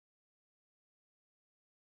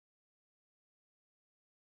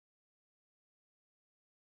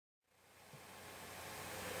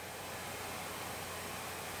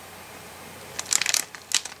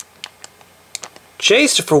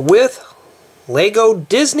Jason with Lego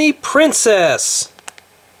Disney Princess.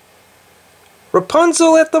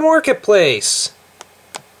 Rapunzel at the Marketplace.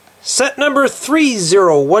 Set number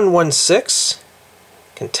 30116.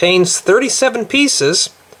 Contains 37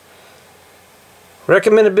 pieces.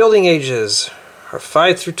 Recommended building ages are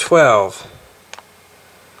 5 through 12.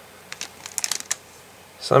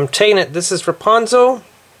 So I'm taking it, this is Rapunzel.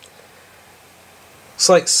 Looks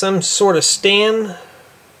like some sort of stand.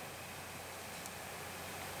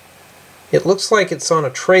 It looks like it's on a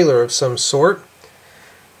trailer of some sort.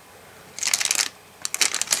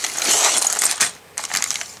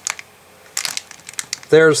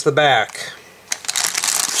 There's the back.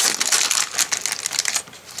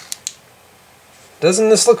 Doesn't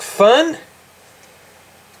this look fun?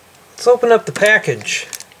 Let's open up the package.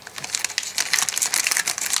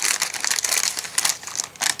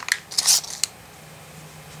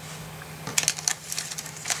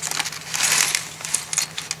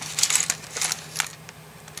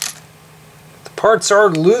 The parts are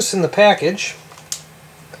loose in the package.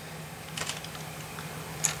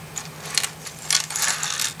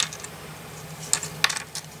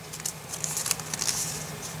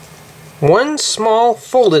 One small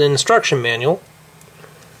folded instruction manual.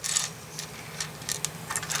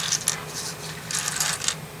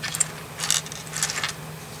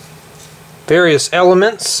 Various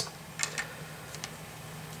elements.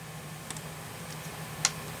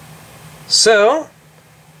 So,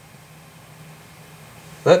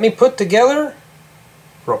 let me put together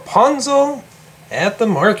Rapunzel at the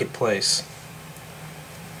Marketplace.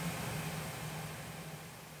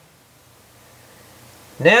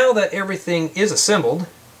 Now that everything is assembled,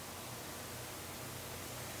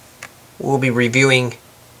 we'll be reviewing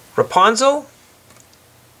Rapunzel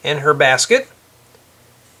and her basket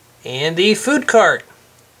and the food cart.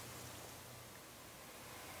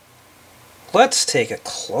 Let's take a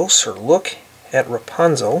closer look at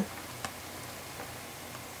Rapunzel.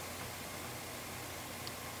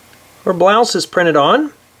 Her blouse is printed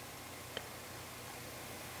on.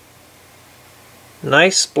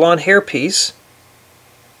 Nice blonde hairpiece.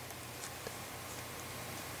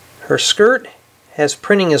 Her skirt has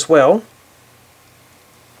printing as well.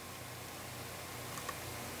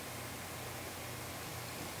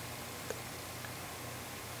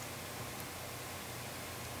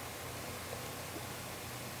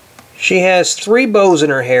 She has 3 bows in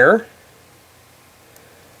her hair.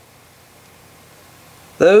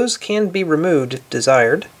 Those can be removed if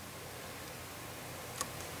desired.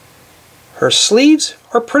 Her sleeves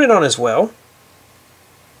are printed on as well.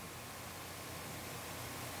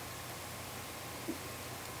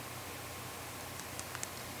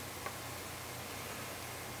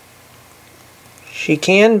 She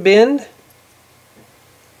can bend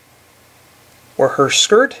where her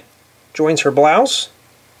skirt joins her blouse.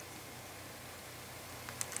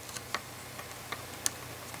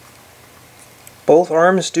 Both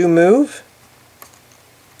arms do move.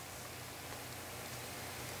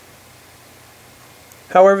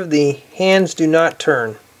 However, the hands do not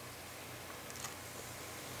turn.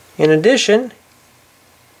 In addition,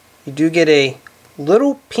 you do get a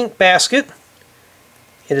little pink basket.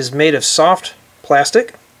 It is made of soft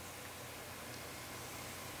plastic.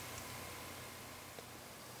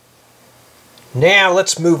 Now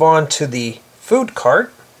let's move on to the food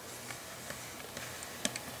cart.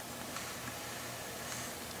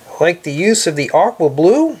 I like the use of the aqua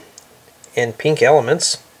blue and pink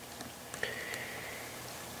elements.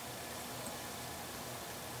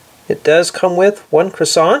 It does come with 1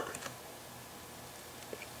 croissant.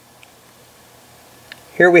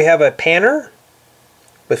 Here we have a panner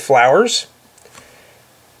with flowers.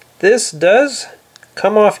 This does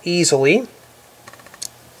come off easily.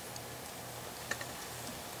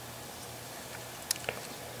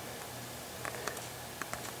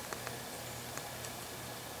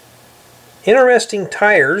 Interesting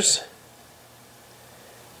tires.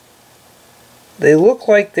 They look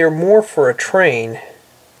like they're more for a train.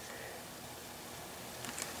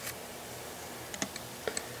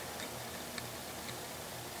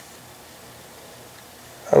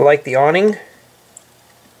 I like the awning.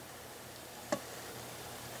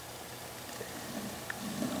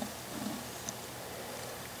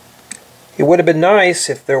 It would have been nice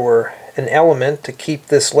if there were an element to keep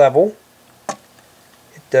this level.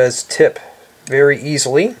 It does tip very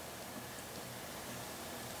easily.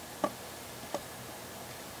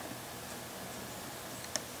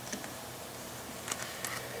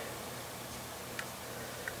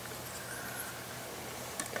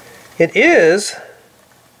 It is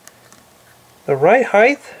the right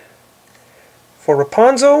height for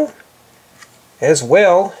Rapunzel as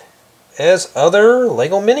well as other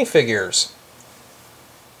Lego minifigures.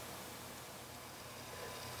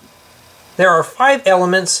 There are 5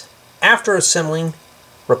 elements after assembling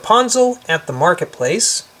Rapunzel at the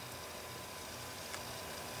Marketplace.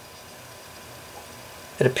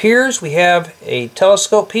 It appears we have a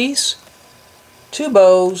telescope piece, 2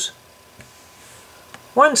 bows,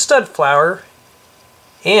 1 stud flower,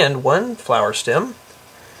 and 1 flower stem.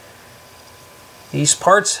 These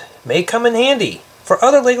parts may come in handy for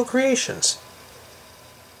other Lego creations.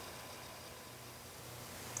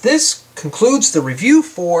 This concludes the review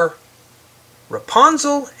for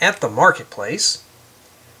Rapunzel at the Marketplace.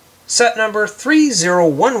 Set number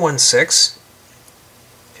 30116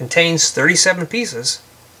 contains 37 pieces.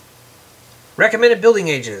 Recommended building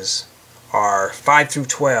ages are 5 through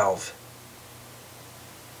 12.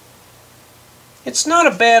 It's not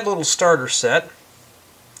a bad little starter set.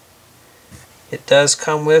 It does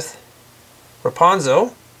come with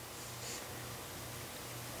Rapunzel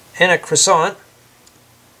and a croissant.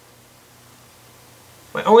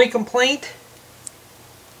 My only complaint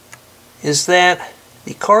is that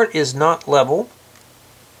the cart is not level.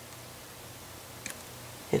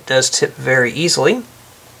 It does tip very easily.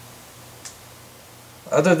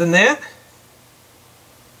 Other than that,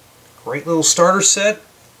 great little starter set.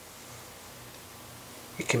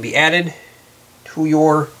 It can be added to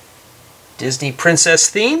your Disney princess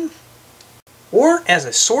theme or as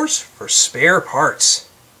a source for spare parts.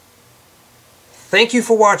 Thank you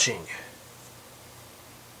for watching.